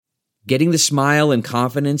Getting the smile and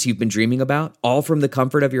confidence you've been dreaming about, all from the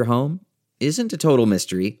comfort of your home, isn't a total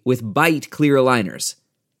mystery with Byte clear aligners.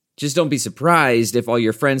 Just don't be surprised if all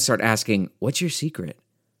your friends start asking, "What's your secret?"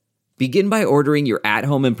 Begin by ordering your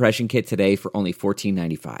at-home impression kit today for only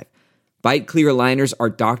 $14.95. Byte clear aligners are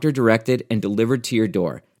doctor-directed and delivered to your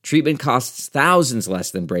door. Treatment costs thousands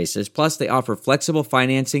less than braces, plus they offer flexible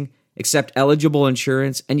financing, accept eligible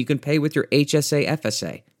insurance, and you can pay with your HSA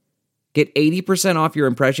FSA. Get 80% off your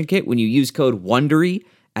impression kit when you use code WONDERY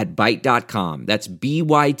at Byte.com. That's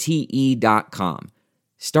BYTE.com.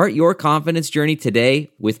 Start your confidence journey today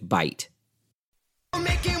with Byte.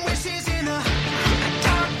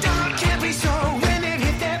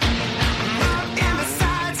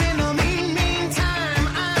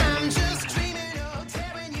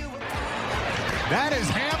 That is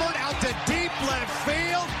hammered out to deep left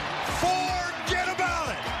field. Forget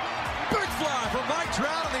about it. Big fly from Mike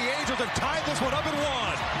Trout, and the Angels have tied this one up at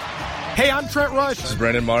 1. Hey, I'm Trent Rush. This is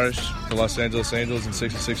Brandon Marsh, the Los Angeles Angels and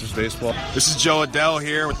 66ers baseball. This is Joe Adell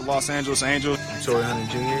here with the Los Angeles Angels. Torrey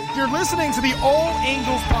Hunter Jr. You're listening to the All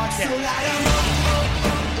Angels podcast.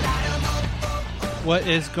 What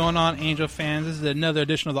is going on, Angel fans? This is another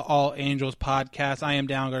edition of the All Angels podcast. I am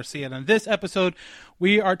Dan Garcia, and on this episode,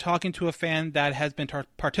 we are talking to a fan that has been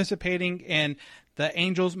participating in the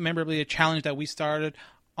Angels Memorabilia Challenge that we started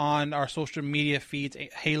on our social media feeds,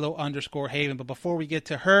 Halo_Haven. But before we get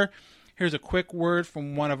to her, here's a quick word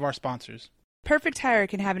from one of our sponsors. Perfect Hire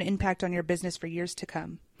can have an impact on your business for years to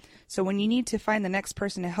come. So when you need to find the next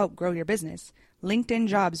person to help grow your business, LinkedIn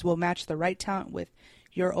Jobs will match the right talent with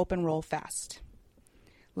your open role fast.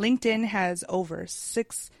 LinkedIn has over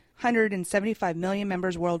 675 million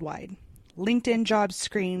members worldwide. LinkedIn Jobs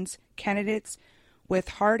screens candidates with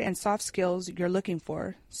hard and soft skills you're looking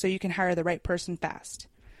for so you can hire the right person fast.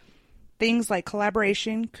 Things like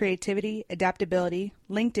collaboration, creativity, adaptability.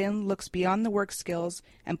 LinkedIn looks beyond the work skills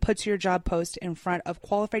and puts your job post in front of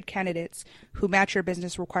qualified candidates who match your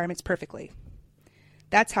business requirements perfectly.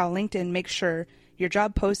 That's how LinkedIn makes sure your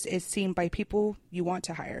job post is seen by people you want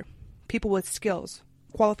to hire. People with skills,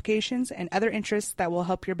 qualifications, and other interests that will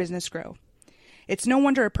help your business grow. It's no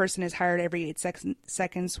wonder a person is hired every 8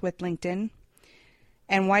 seconds with LinkedIn,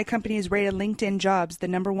 and why companies rated LinkedIn Jobs the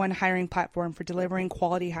 #1 hiring platform for delivering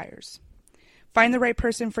quality hires. Find the right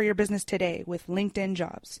person for your business today with LinkedIn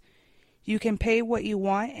Jobs. You can pay what you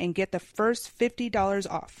want and get the first $50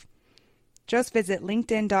 off. Just visit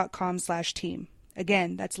linkedin.com/team.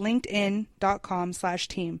 Again, that's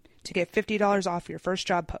linkedin.com/team to get $50 off your first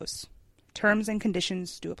job post. Terms and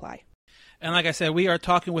conditions do apply. And like I said, we are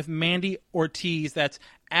talking with Mandy Ortiz. That's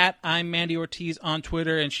at I'm Mandy Ortiz on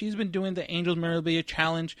Twitter. And she's been doing the Angels Memorabilia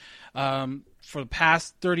Challenge for the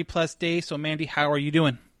past 30-plus days. So, Mandy, how are you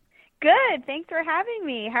doing? Good. Thanks for having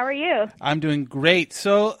me. How are you? I'm doing great.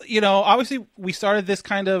 So, obviously we started this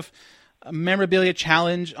kind of memorabilia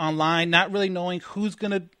challenge online, not really knowing who's going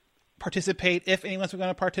to participate, if anyone's going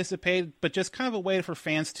to participate, but just kind of a way for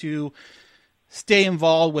fans to stay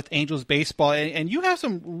involved with Angels baseball. And you have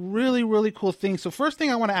some really, really cool things. So first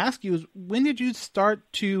thing I want to ask you is, when did you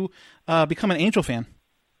start to become an Angel fan?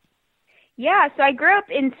 Yeah, so I grew up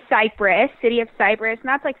in Cypress, city of Cypress, and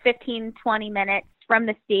that's like 15, 20 minutes from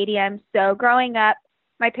the stadium. So growing up,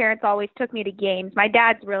 my parents always took me to games. My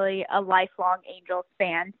dad's really a lifelong Angels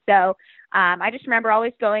fan. So I just remember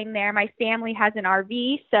always going there. My family has an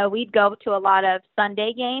RV, so we'd go to a lot of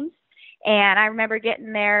Sunday games. And I remember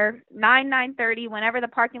getting there 9:30, whenever the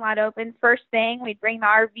parking lot opens. First thing, we'd bring the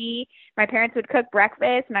RV. My parents would cook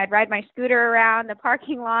breakfast, and I'd ride my scooter around the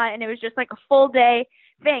parking lot. And it was just like a full day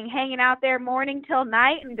thing, hanging out there morning till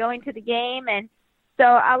night and going to the game. And so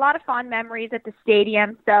a lot of fond memories at the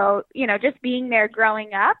stadium. So, just being there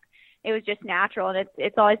growing up, it was just natural. And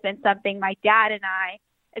it's always been something my dad and I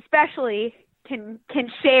especially can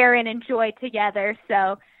share and enjoy together.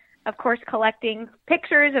 So, of course, collecting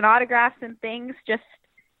pictures and autographs and things just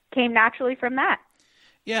came naturally from that.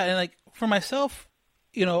 Yeah, and like for myself,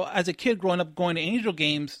 as a kid growing up going to Angel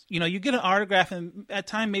games, you get an autograph and at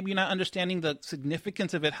time maybe you're not understanding the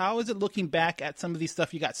significance of it. How is it looking back at some of these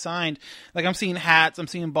stuff you got signed? Like I'm seeing hats, I'm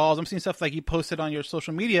seeing balls, I'm seeing stuff like you posted on your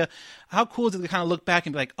social media. How cool is it to kind of look back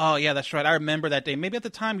and be like, oh yeah, that's right, I remember that day. Maybe at the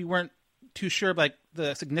time you weren't too sure like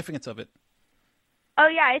the significance of it. Oh,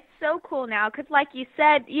 yeah, it's so cool now because like you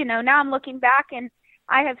said, now I'm looking back and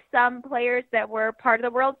I have some players that were part of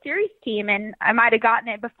the World Series team and I might have gotten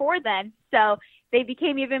it before then. So they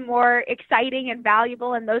became even more exciting and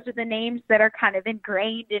valuable, and those are the names that are kind of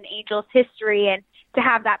ingrained in Angels history. And to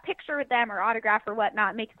have that picture with them or autograph or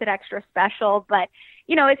whatnot makes it extra special. But,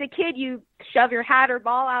 you know, as a kid, you shove your hat or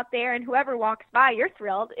ball out there, and whoever walks by, you're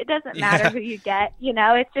thrilled. It doesn't matter who you get. You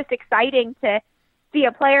know, it's just exciting to see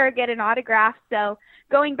a player get an autograph. So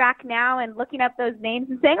going back now and looking up those names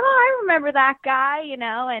and saying, oh, I remember that guy, you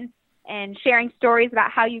know, and sharing stories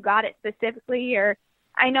about how you got it specifically. Or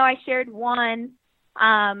I know I shared one,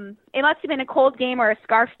 it must have been a cold game or a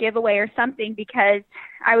scarf giveaway or something, because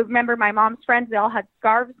I remember my mom's friends, they all had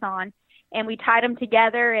scarves on, and we tied them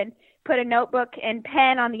together and put a notebook and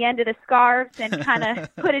pen on the end of the scarves and kind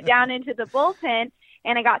of put it down into the bullpen.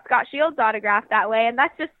 And I got Scott Shields' autograph that way. And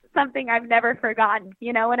that's just something I've never forgotten.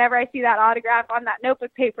 You know, whenever I see that autograph on that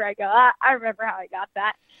notebook paper, I go, I remember how I got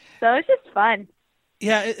that. So it's just fun.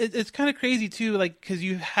 Yeah, it's kind of crazy too, like, because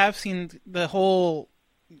you have seen the whole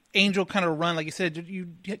Angel kind of run. Like you said, you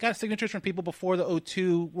got signatures from people before the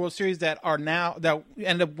 2002 World Series that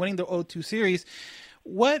ended up winning the 2002 series.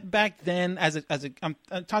 What back then, I'm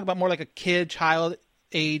talking about more like a kid, child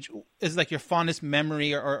age, is like your fondest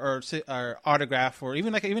memory or autograph, or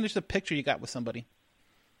even just a picture you got with somebody?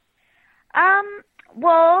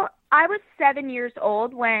 Well, I was 7 years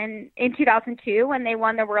old in 2002 when they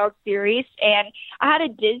won the World Series, and I had a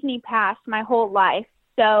Disney pass my whole life.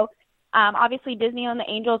 So obviously Disney owned the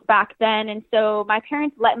Angels back then, and so my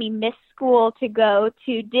parents let me miss school to go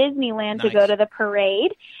to Disneyland to go to the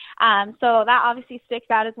parade. So that obviously sticks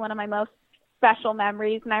out as one of my most special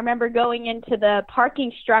memories. And I remember going into the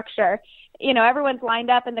parking structure, you know, everyone's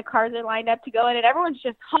lined up and the cars are lined up to go in, and everyone's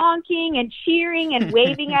just honking and cheering and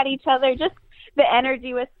waving at each other. Just the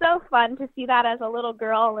energy was so fun to see that as a little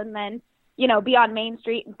girl, and then, you know, be on Main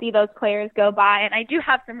Street and see those players go by. And I do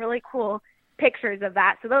have some really cool pictures of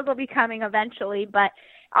that. So those will be coming eventually. But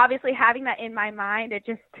obviously having that in my mind, it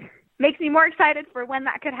just makes me more excited for when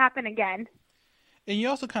that could happen again. And you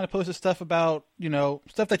also kind of posted stuff about, you know,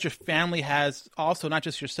 stuff that your family has also, not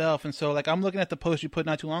just yourself. And so, like, I'm looking at the post you put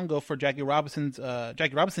not too long ago for Jackie Robinson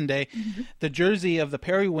Day, the jersey of the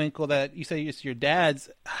Periwinkle that you say is your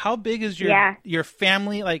dad's. How big is your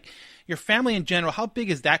family, like your family in general? How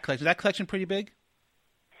big is that collection? Is that collection pretty big?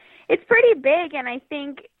 It's pretty big, and I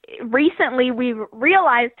think recently we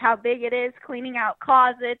realized how big it is, cleaning out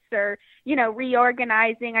closets or, you know,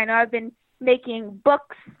 reorganizing. I know I've been making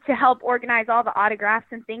books to help organize all the autographs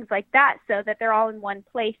and things like that so that they're all in one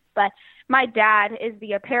place. But my dad is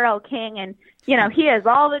the apparel king, and, you know, he has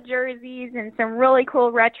all the jerseys and some really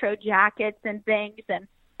cool retro jackets and things. And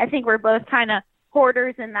I think we're both kind of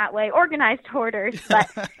hoarders in that way, organized hoarders. But,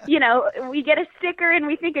 you know, we get a sticker and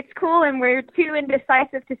we think it's cool, and we're too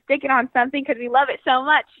indecisive to stick it on something because we love it so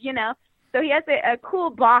much, you know. So he has a cool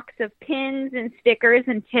box of pins and stickers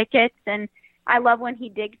and tickets, and I love when he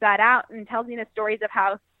digs that out and tells me the stories of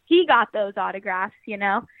how he got those autographs, you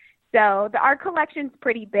know. So our collection's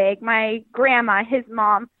pretty big. My grandma, his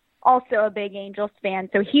mom, also a big Angels fan,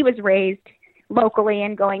 so he was raised locally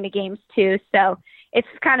and going to games too. So it's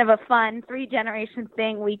kind of a fun 3-generation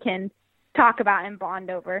thing we can talk about and bond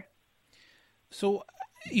over. So,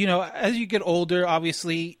 you know, as you get older,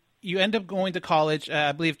 obviously, you end up going to college,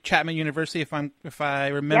 I believe Chapman University, if I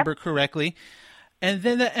remember correctly. And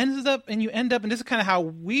then that ends up, and you end up, and this is kind of how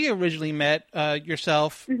we originally met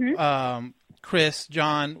yourself, Chris,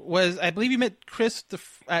 John, was, I believe you met Chris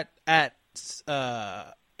at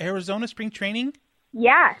Arizona Spring Training?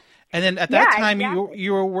 Yeah. And then at that time, exactly.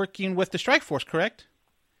 you were working with the Strike Force, correct?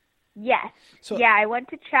 Yes. So, yeah, I went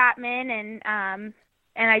to Chapman, and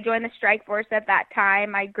I joined the Strike Force at that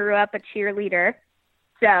time. I grew up a cheerleader,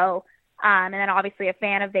 so, and then obviously a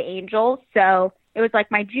fan of the Angels, so it was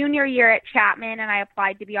like my junior year at Chapman, and I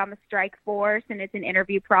applied to be on the Strike Force, and it's an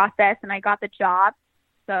interview process, and I got the job.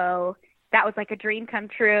 So that was like a dream come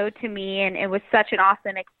true to me, and it was such an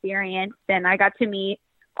awesome experience. And I got to meet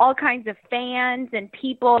all kinds of fans and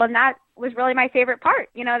people, and that was really my favorite part.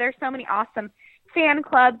 You know, there's so many awesome fan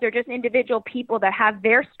clubs or just individual people that have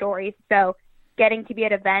their stories. So getting to be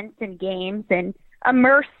at events and games and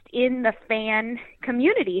immersed in the fan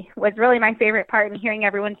community was really my favorite part, and hearing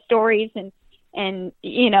everyone's stories and,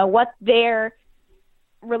 you know, what their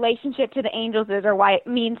relationship to the Angels is or why it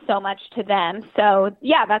means so much to them. So,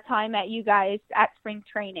 yeah, that's how I met you guys at spring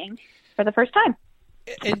training for the first time.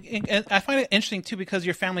 And I find it interesting, too, because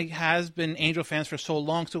your family has been Angel fans for so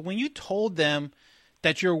long. So when you told them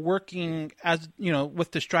that you're working as, you know,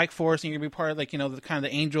 with the Strike Force and you're going to be part of, like, you know, the kind of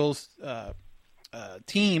the Angels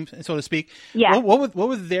team, so to speak, what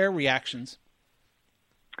were their reactions?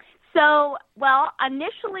 So, well,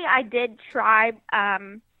 initially I did try,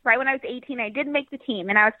 right when I was 18, I did make the team,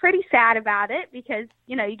 and I was pretty sad about it because,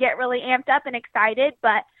 you know, you get really amped up and excited,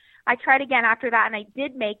 but I tried again after that, and I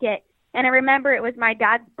did make it, And I remember it was my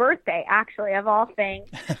dad's birthday, actually, of all things.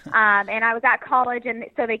 And I was at college, and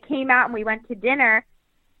so they came out and we went to dinner.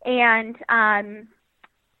 And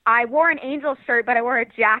I wore an Angels shirt, but I wore a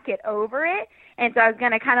jacket over it. And so I was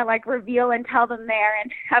going to kind of like reveal and tell them there.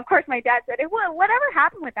 And of course, my dad said, well, whatever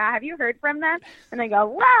happened with that? Have you heard from them? And they go,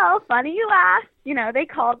 well, funny you asked. You know, they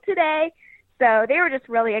called today. So they were just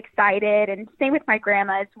really excited. And same with my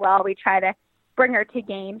grandma as well. We try to bring her to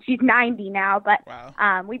games. She's 90 now, but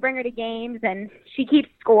wow. We bring her to games, and she keeps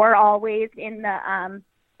score always in the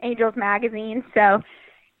Angels magazine. So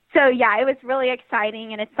yeah, it was really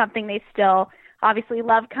exciting, and it's something they still obviously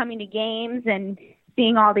love coming to games and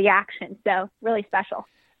seeing all the action. So really special.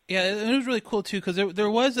 Yeah, it was really cool too, because there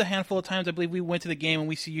was a handful of times I believe we went to the game and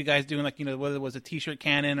we see you guys doing, like, you know, whether it was a T-shirt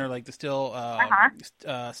cannon or like the still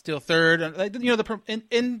third, like, you know, the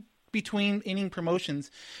in between inning promotions,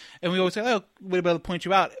 and we always say, oh, we'll be able to point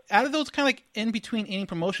you out. Out of those kind of like in between inning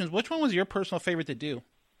promotions, which one was your personal favorite to do?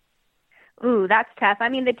 Ooh, that's tough. I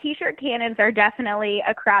mean, the T-shirt cannons are definitely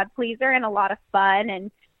a crowd pleaser and a lot of fun,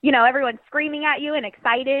 and you know, everyone's screaming at you and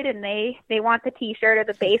excited, and they want the T-shirt or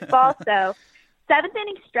the baseball. So seventh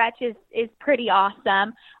inning stretch is pretty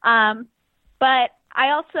awesome. But I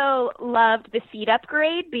also loved the seat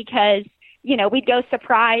upgrade because, you know, we'd go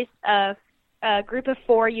surprise a group of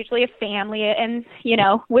four, usually a family, and, you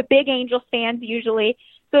know, with big Angels fans usually.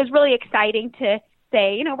 So it was really exciting to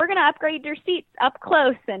say, you know, we're going to upgrade your seats up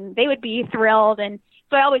close, and they would be thrilled. And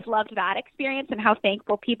so I always loved that experience and how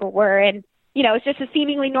thankful people were. And, you know, it's just a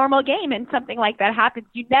seemingly normal game, and something like that happens.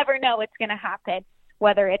 You never know what's going to happen,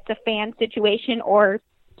 whether it's a fan situation or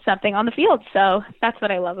something on the field. So that's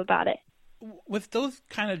what I love about it. With those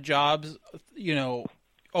kind of jobs, you know,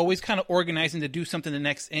 always kind of organizing to do something the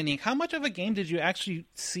next inning, how much of a game did you actually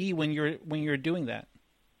see when you're doing that?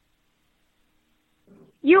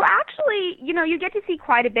 You actually, you know, you get to see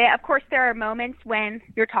quite a bit. Of course, there are moments when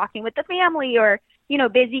you're talking with the family or, you know,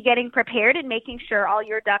 busy getting prepared and making sure all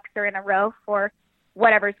your ducks are in a row for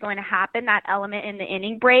whatever's going to happen, that element in the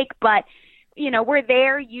inning break. But, you know, we're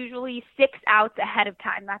there usually 6 outs ahead of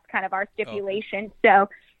time. That's kind of our stipulation. Okay. So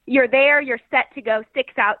you're there, you're set to go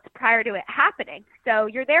 6 outs prior to it happening. So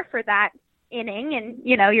you're there for that inning, and,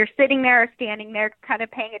 you know, you're sitting there or standing there kind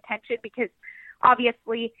of paying attention, because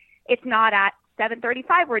obviously it's not at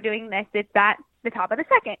 7:35 we're doing this, it's at the top of the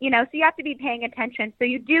second, you know, so you have to be paying attention. So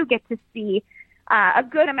you do get to see a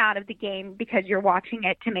good amount of the game because you're watching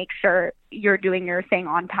it to make sure you're doing your thing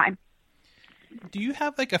on time. Do you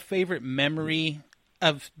have like a favorite memory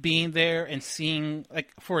of being there and seeing, like,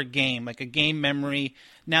 for a game, like a game memory,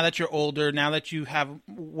 now that you're older, now that you have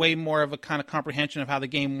way more of a kind of comprehension of how the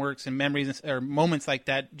game works and memories or moments like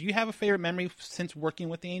that? Do you have a favorite memory since working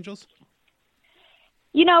with the Angels?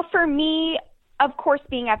 You know, for me, of course,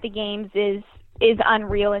 being at the games is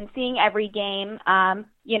unreal, and seeing every game,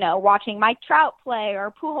 you know, watching Mike Trout play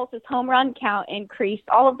or Pujols' home run count increase,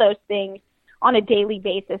 all of those things on a daily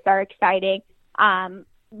basis are exciting.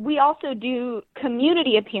 We also do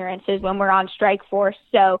community appearances when we're on Strike Force,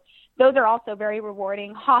 so those are also very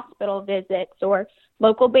rewarding. Hospital visits or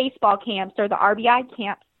local baseball camps or the RBI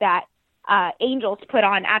camps that Angels put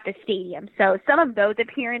on at the stadium. So some of those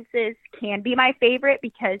appearances can be my favorite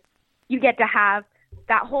because you get to have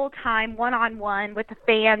that whole time one-on-one with the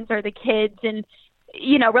fans or the kids and,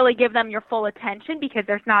 you know, really give them your full attention because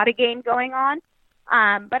there's not a game going on.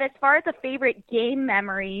 But as far as a favorite game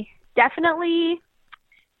memory, definitely,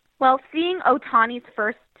 well, seeing Ohtani's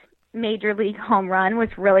first major league home run was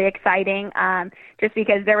really exciting, just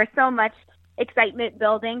because there was so much excitement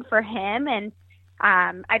building for him. And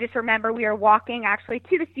I just remember we were walking actually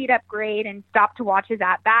to the seat upgrade and stopped to watch his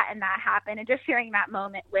at-bat, and that happened. And just sharing that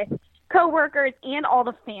moment with coworkers and all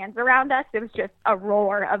the fans around us, it was just a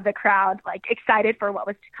roar of the crowd, like excited for what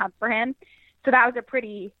was to come for him. So that was a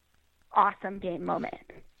pretty awesome game moment.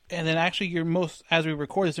 And then actually as we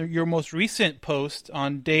record this, your most recent post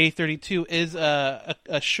on day 32 is a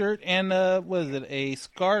shirt and a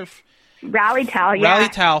scarf. Rally towel, yeah. Rally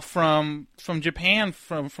towel from Japan,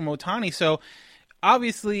 from Ohtani. So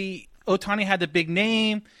obviously Ohtani had the big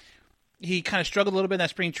name. He kind of struggled a little bit in that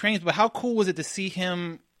spring training, but how cool was it to see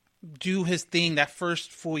him do his thing that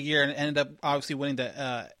first full year and ended up obviously winning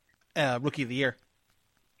the Rookie of the Year?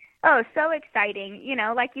 Oh, so exciting. You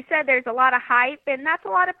know, like you said, there's a lot of hype, and that's a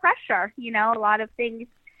lot of pressure. You know, a lot of things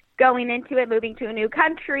going into it, moving to a new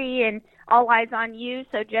country, and all eyes on you.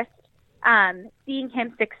 So just seeing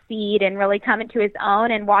him succeed and really come into his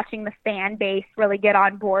own and watching the fan base really get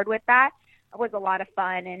on board with that was a lot of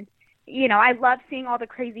fun. And, you know, I love seeing all the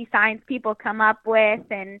crazy signs people come up with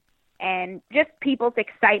and just people's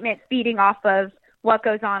excitement feeding off of what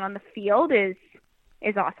goes on the field is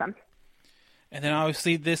awesome. And then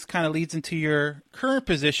obviously this kind of leads into your current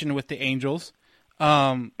position with the Angels.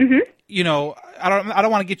 You know, I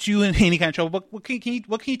don't want to get you in any kind of trouble, but what can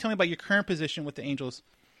you tell me about your current position with the Angels?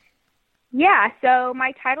 Yeah, so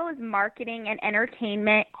my title is Marketing and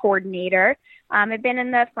Entertainment Coordinator. I've been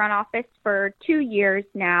in the front office for 2 years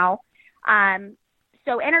now.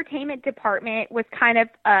 So entertainment department was kind of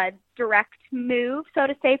a direct move, so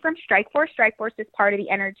to say, from Strikeforce. Strikeforce is part of the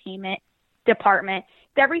entertainment department.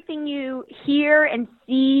 It's everything you hear and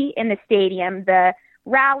see in the stadium, the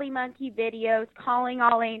Rally Monkey videos, Calling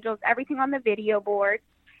All Angels, everything on the video board,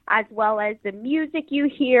 as well as the music you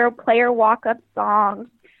hear, player walk-up songs,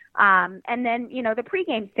 and then, you know, the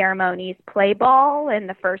pregame ceremonies, play ball and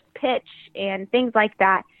the first pitch and things like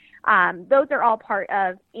that. Those are all part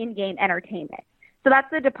of in-game entertainment. So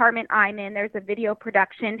that's the department I'm in. There's a video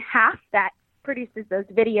production half that produces those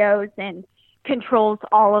videos and controls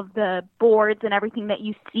all of the boards and everything that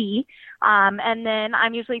you see. And then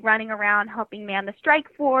I'm usually running around helping man the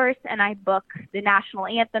Strikeforce, and I book the national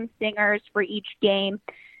anthem singers for each game.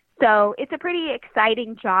 So it's a pretty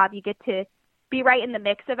exciting job. You get to be right in the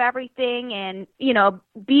mix of everything. And, you know,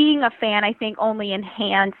 being a fan, I think, only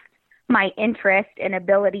enhanced my interest and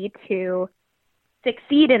ability to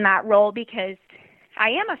succeed in that role, because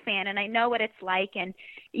I am a fan and I know what it's like. And,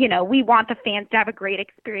 you know, we want the fans to have a great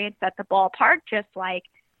experience at the ballpark, just like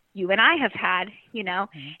you and I have had, you know,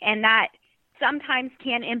 and that sometimes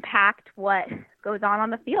can impact what goes on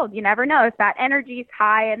the field. You never know. If that energy is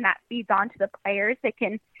high and that feeds onto the players, it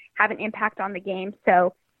can have an impact on the game.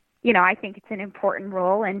 So, you know, I think it's an important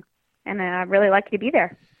role, and I'm really lucky to be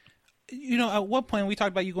there. You know, at what point, we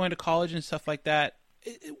talked about you going to college and stuff like that,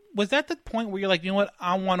 was that the point where you're like, you know what,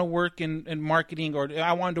 I want to work in marketing, or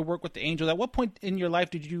I wanted to work with the Angels? At what point in your life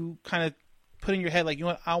did you kind of put in your head, like, you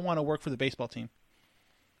know what, I want to work for the baseball team?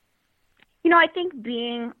 You know, I think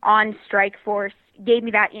being on Strikeforce gave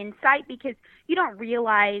me that insight, because you don't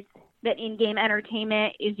realize that in-game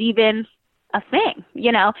entertainment is even a thing.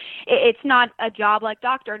 You know, it's not a job like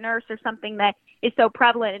doctor, nurse, or something that is so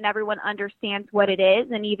prevalent and everyone understands what it is.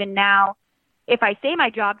 And even now, if I say my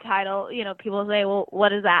job title, you know, people say, well,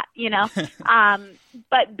 what is that? You know,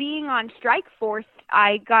 but being on Strikeforce,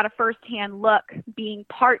 I got a firsthand look being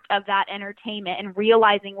part of that entertainment and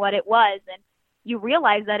realizing what it was. And you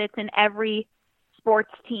realize that it's in every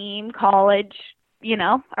sports team, college, you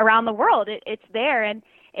know, around the world. It's there, and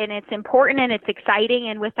it's important, and it's exciting.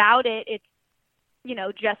 And without it, it's, you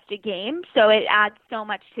know, just a game. So it adds so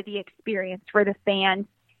much to the experience for the fans.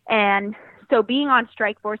 And so being on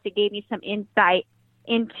Strikeforce, it gave me some insight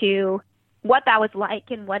into what that was like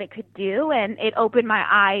and what it could do. And it opened my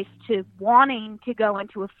eyes to wanting to go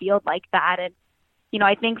into a field like that. And, you know,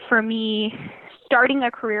 I think for me, starting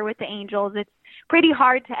a career with the Angels, it's pretty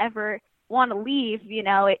hard to ever want to leave. You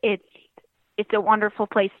know, it's a wonderful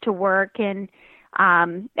place to work, and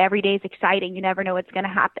every day is exciting. You never know what's going to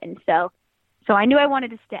happen. So I knew I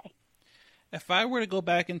wanted to stay. If I were to go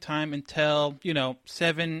back in time and tell, you know,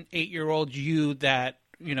 7, 8-year-old you that,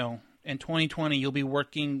 you know, in 2020 you'll be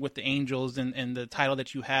working with the Angels and the title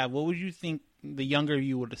that you have, what would you think the younger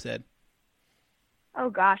you would have said? Oh,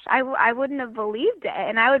 gosh, I wouldn't have believed it,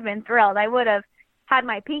 and I would have been thrilled. I would have had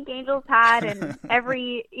my pink Angels hat and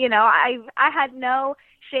every, you know, I had no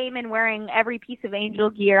shame in wearing every piece of Angel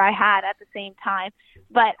gear I had at the same time.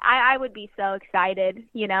 But I would be so excited,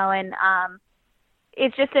 you know, and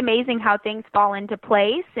it's just amazing how things fall into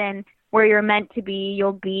place, and where you're meant to be,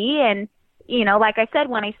 you'll be. And, you know, like I said,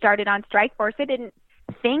 when I started on Strikeforce, I didn't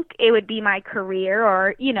think it would be my career,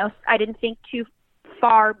 or, you know, I didn't think too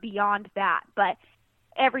far beyond that. But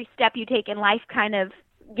every step you take in life kind of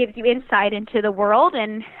gives you insight into the world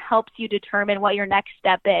and helps you determine what your next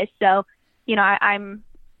step is. So, you know, I'm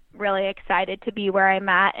really excited to be where I'm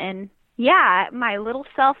at, and yeah, my little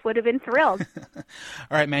self would have been thrilled. All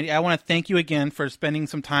right, Mandy, I want to thank you again for spending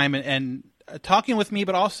some time and talking with me,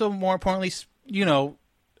 but also more importantly, you know,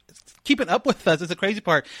 keeping up with us is the crazy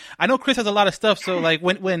part. I know Chris has a lot of stuff, so like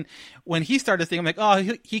when he started this thing, I'm like,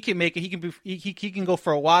 oh, he can make it. He can go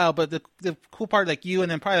for a while. But the cool part, like you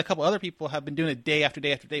and then probably a couple other people have been doing it day after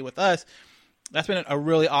day after day with us. That's been a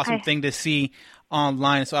really awesome thing to see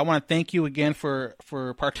online. So I want to thank you again for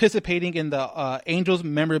participating in the Angels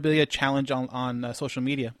Memorabilia Challenge on social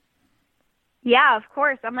media. Yeah, of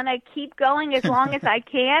course. I'm going to keep going as long as I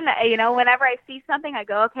can. You know, whenever I see something, I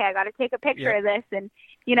go, okay, I got to take a picture of this and,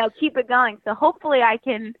 you know, keep it going. So hopefully I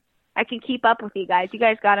can keep up with you guys. You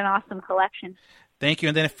guys got an awesome collection. Thank you.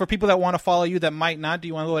 And then for people that want to follow you that might not, do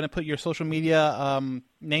you want to go ahead and put your social media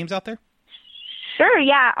names out there? Sure,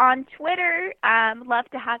 yeah. On Twitter, love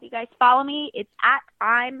to have you guys follow me. It's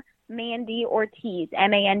 @I'm Mandy Ortiz,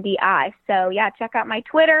 Mandi. So yeah, check out my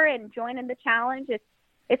Twitter and join in the challenge.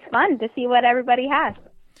 It's fun to see what everybody has.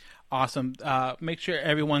 Awesome. Make sure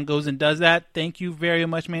everyone goes and does that. Thank you very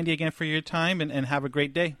much, Mandy, again for your time, and have a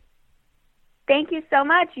great day. Thank you so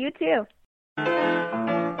much. You too.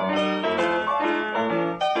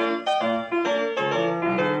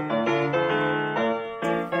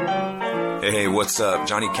 Hey, what's up?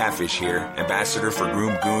 Johnny Catfish here, ambassador for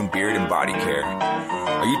Groom Goon Beard and Body Care.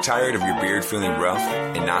 Are you tired of your beard feeling rough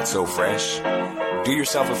and not so fresh? Do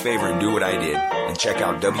yourself a favor and do what I did and check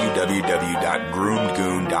out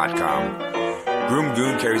www.groomgoon.com. Groom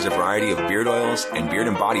Goon carries a variety of beard oils and beard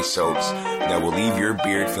and body soaps that will leave your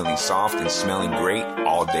beard feeling soft and smelling great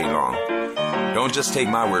all day long. Don't just take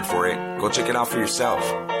my word for it. Go check it out for yourself.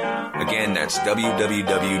 Again, that's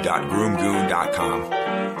www.groomgoon.com.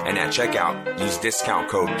 And at checkout, use discount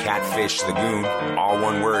code CATFISHTHEGOON, all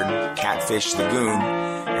one word, CATFISHTHEGOON,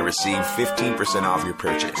 and receive 15% off your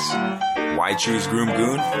purchase. Why choose Groom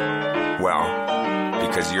Goon? Well,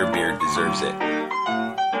 because your beard deserves it.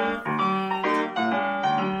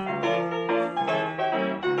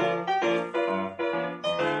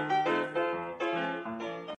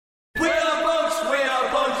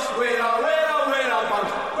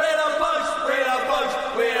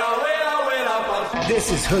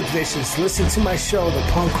 This is Hood Vicious. Listen to my show, The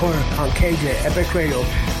Punk Corner, on KJ Epic Radio,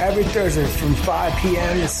 every Thursday from 5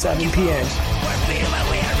 p.m. to 7 p.m.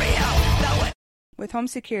 With home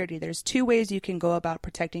security, there's two ways you can go about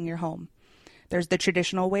protecting your home. There's the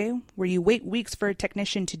traditional way, where you wait weeks for a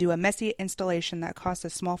technician to do a messy installation that costs a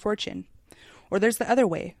small fortune. Or there's the other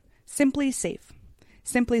way, Simply Safe.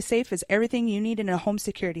 Simply Safe is everything you need in a home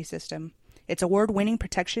security system. It's award-winning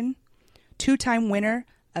protection, 2-time winner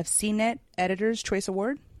of CNET Editor's Choice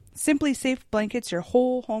Award. Simply Safe blankets your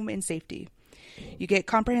whole home in safety. You get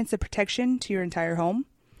comprehensive protection to your entire home.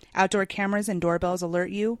 Outdoor cameras and doorbells alert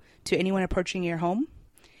you to anyone approaching your home.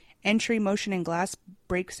 Entry, motion, and glass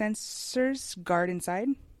break sensors guard inside.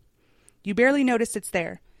 You barely notice it's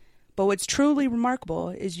there. But what's truly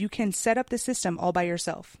remarkable is you can set up the system all by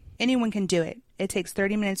yourself. Anyone can do it. It takes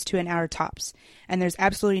 30 minutes to an hour tops, and there's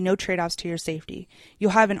absolutely no trade-offs to your safety.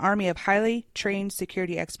 You'll have an army of highly trained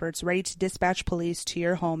security experts ready to dispatch police to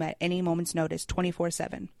your home at any moment's notice,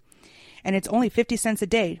 24/7. And it's only 50 cents a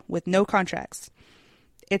day with no contracts.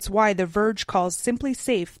 It's why The Verge calls Simply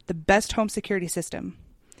Safe the best home security system.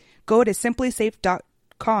 Go to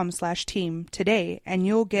simplysafe.com/team today, and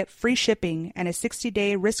you'll get free shipping and a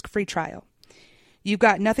 60-day risk-free trial. You've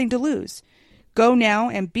got nothing to lose. Go now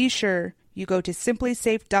and be sure you go to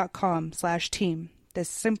simplysafe.com/team. That's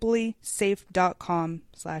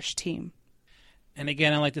simplysafe.com/team. And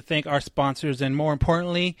again, I'd like to thank our sponsors, and more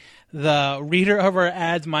importantly, the reader of our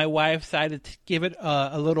ads. My wife decided to give it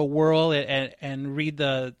a little whirl and read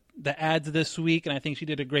the ads this week, and I think she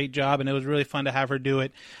did a great job, and it was really fun to have her do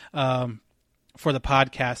it for the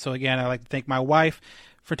podcast. So again, I'd like to thank my wife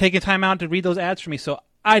for taking time out to read those ads for me, so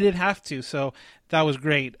I didn't have to, so that was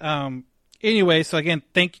great. Anyway, so again,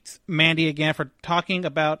 thanks Mandy again for talking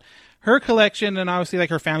about her collection and obviously like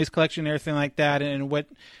her family's collection and everything like that, and what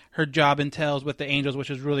her job entails with the Angels, which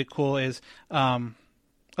is really cool. Is a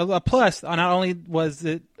plus. Not only was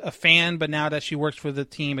it a fan, but now that she works for the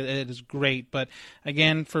team, it is great. But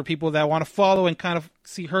again, for people that want to follow and kind of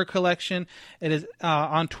see her collection, it is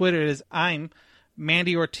on Twitter. It is I'm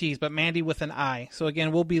Mandy Ortiz, but Mandy with an I. So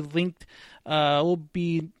again, we'll be linked. We'll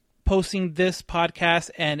be posting this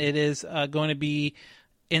podcast, and it is going to be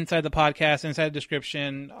inside the podcast, inside the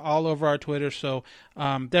description, all over our Twitter. So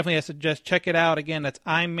definitely I suggest check it out. Again, that's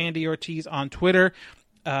I'm Mandy Ortiz on Twitter.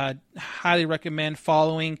 Highly recommend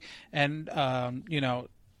following and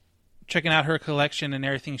checking out her collection and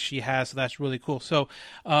everything she has. So that's really cool. So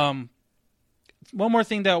one more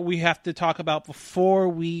thing that we have to talk about before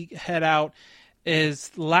we head out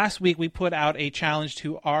is last week we put out a challenge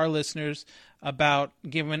to our listeners about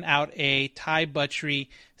giving out a Ty Buttrey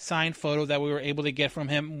signed photo that we were able to get from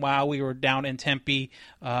him while we were down in Tempe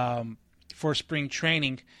for spring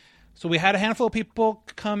training. So we had a handful of people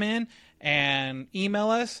come in and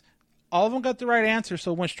email us. All of them got the right answer,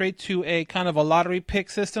 so it went straight to a kind of a lottery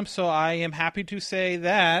pick system. So I am happy to say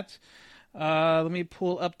that, let me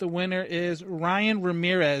pull up the winner, is Ryan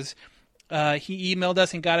Ramirez. He emailed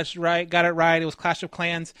us and got it right. It was Clash of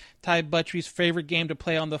Clans, Ty Buttrey's favorite game to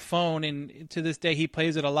play on the phone, and to this day he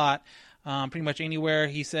plays it a lot. Pretty much anywhere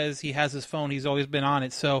he says he has his phone, he's always been on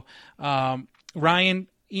it. So Ryan,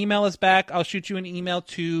 email us back. I'll shoot you an email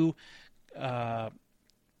to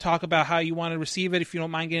talk about how you want to receive it. If you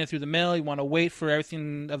don't mind getting it through the mail, you want to wait for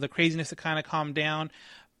everything of the craziness to kind of calm down.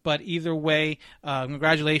 But either way,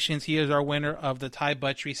 congratulations. He is our winner of the Ty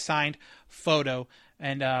Buttrey signed photo.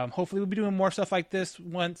 And hopefully we'll be doing more stuff like this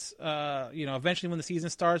once, eventually when the season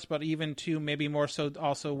starts, but even too, maybe more so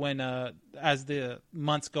also when, as the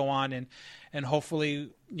months go on, and hopefully,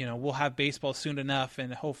 we'll have baseball soon enough,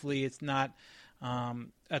 and hopefully it's not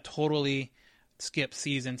a totally skip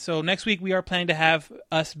season. So next week we are planning to have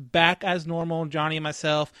us back as normal, Johnny and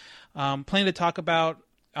myself, planning to talk about,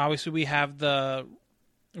 obviously we have the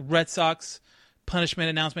Red Sox punishment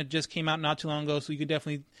announcement just came out not too long ago, so you can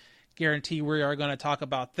definitely guarantee we are going to talk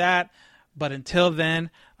about that. But until then,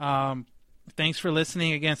 thanks for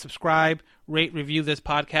listening. Again, subscribe, rate, review this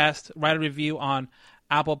podcast, write a review on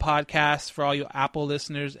Apple Podcasts for all you Apple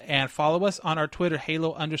listeners, and follow us on our Twitter,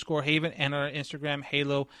 Halo_Haven, and our Instagram,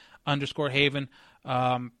 Halo_Haven.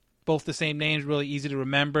 Both the same names, really easy to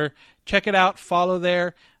remember. Check it out, follow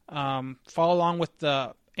there, follow along with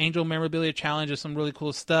the Angel Memorabilia Challenge. There's some really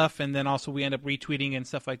cool stuff, and then also we end up retweeting and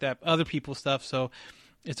stuff like that, other people's stuff, so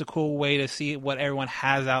it's a cool way to see what everyone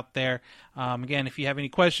has out there. Again, if you have any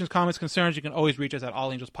questions, comments, concerns, you can always reach us at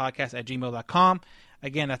allangelspodcast@gmail.com.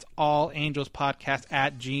 Again, that's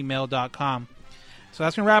allangelspodcast@gmail.com. So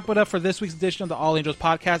that's going to wrap it up for this week's edition of the All Angels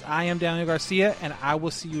Podcast. I am Daniel Garcia, and I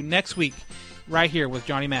will see you next week right here with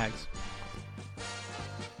Johnny Maggs.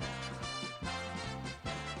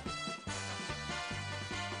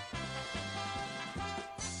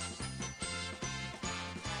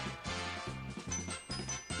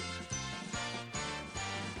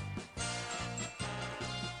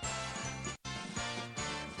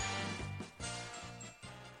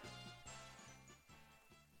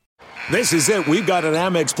 This is it. We've got an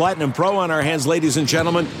Amex Platinum Pro on our hands, ladies and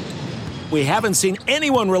gentlemen. We haven't seen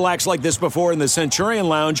anyone relax like this before in the Centurion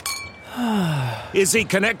Lounge. Is he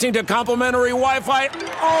connecting to complimentary Wi-Fi?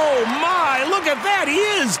 Oh, my! Look at that! He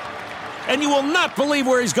is! And you will not believe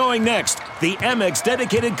where he's going next. The Amex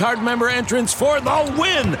dedicated card member entrance for the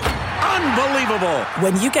win! Unbelievable!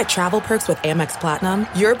 When you get travel perks with Amex Platinum,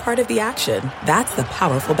 you're part of the action. That's the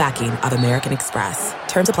powerful backing of American Express.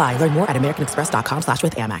 Terms apply. Learn more at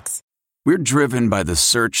americanexpress.com/withAmex. We're driven by the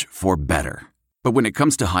search for better. But when it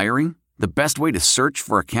comes to hiring, the best way to search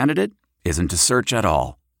for a candidate isn't to search at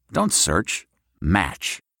all. Don't search.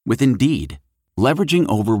 Match. With Indeed. Leveraging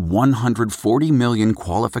over 140 million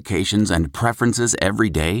qualifications and preferences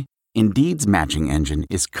every day, Indeed's matching engine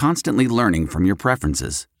is constantly learning from your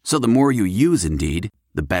preferences. So the more you use Indeed,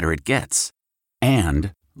 the better it gets.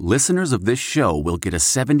 And listeners of this show will get a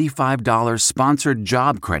 $75 sponsored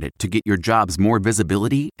job credit to get your jobs more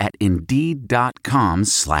visibility at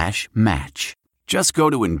Indeed.com/match. Just go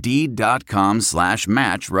to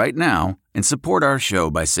Indeed.com/match right now and support our show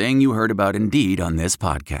by saying you heard about Indeed on this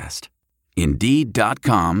podcast.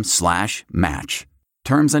 Indeed.com/match.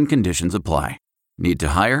 Terms and conditions apply. Need to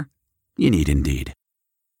hire? You need Indeed.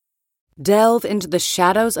 Delve into the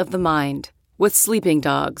shadows of the mind with Sleeping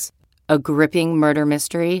Dogs, a gripping murder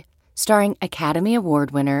mystery starring Academy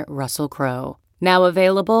Award winner Russell Crowe. Now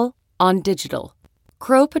available on digital.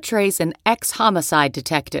 Crowe portrays an ex-homicide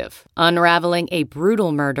detective unraveling a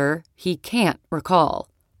brutal murder he can't recall.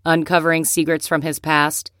 Uncovering secrets from his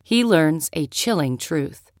past, he learns a chilling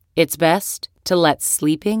truth. It's best to let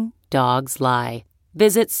sleeping dogs lie.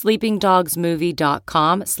 Visit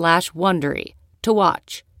sleepingdogsmovie.com/Wondery to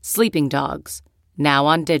watch Sleeping Dogs, now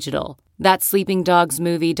on digital. That's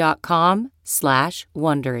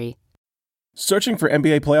sleepingdogsmovie.com/Wondery. Searching for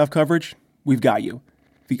NBA playoff coverage? We've got you.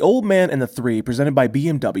 The Old Man and the Three, presented by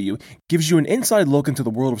BMW, gives you an inside look into the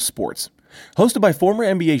world of sports. Hosted by former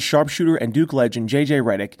NBA sharpshooter and Duke legend J.J.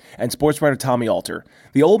 Redick and sports writer Tommy Alter,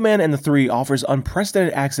 The Old Man and the Three offers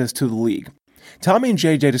unprecedented access to the league. Tommy and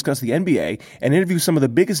JJ discuss the NBA and interview some of the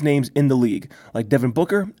biggest names in the league, like Devin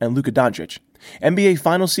Booker and Luka Doncic. NBA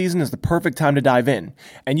final season is the perfect time to dive in,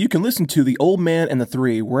 and you can listen to The Old Man and the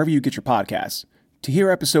Three wherever you get your podcasts. To hear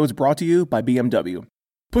episodes brought to you by BMW.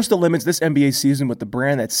 Push the limits this NBA season with the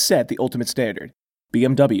brand that set the ultimate standard.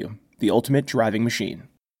 BMW, the ultimate driving machine.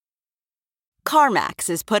 CarMax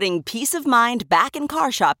is putting peace of mind back in car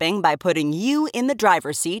shopping by putting you in the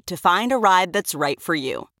driver's seat to find a ride that's right for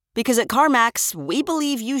you. Because at CarMax, we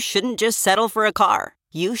believe you shouldn't just settle for a car.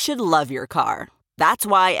 You should love your car. That's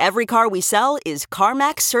why every car we sell is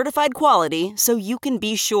CarMax certified quality, so you can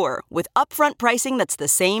be sure with upfront pricing that's the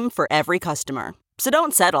same for every customer. So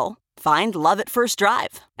don't settle. Find love at first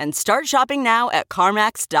drive and start shopping now at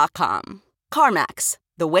CarMax.com. CarMax,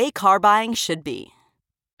 the way car buying should be.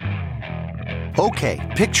 Okay,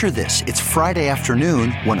 picture this. It's Friday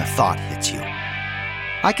afternoon when a thought hits you.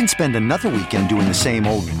 I can spend another weekend doing the same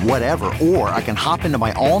old whatever, or I can hop into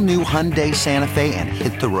my all-new Hyundai Santa Fe and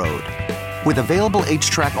hit the road. With available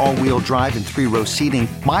H-Track all-wheel drive and 3-row seating,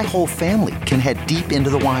 my whole family can head deep into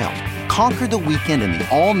the wild. Conquer the weekend in the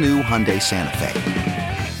all-new Hyundai Santa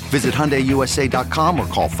Fe. Visit HyundaiUSA.com or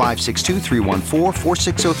call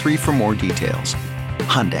 562-314-4603 for more details.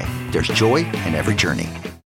 Hyundai, there's joy in every journey.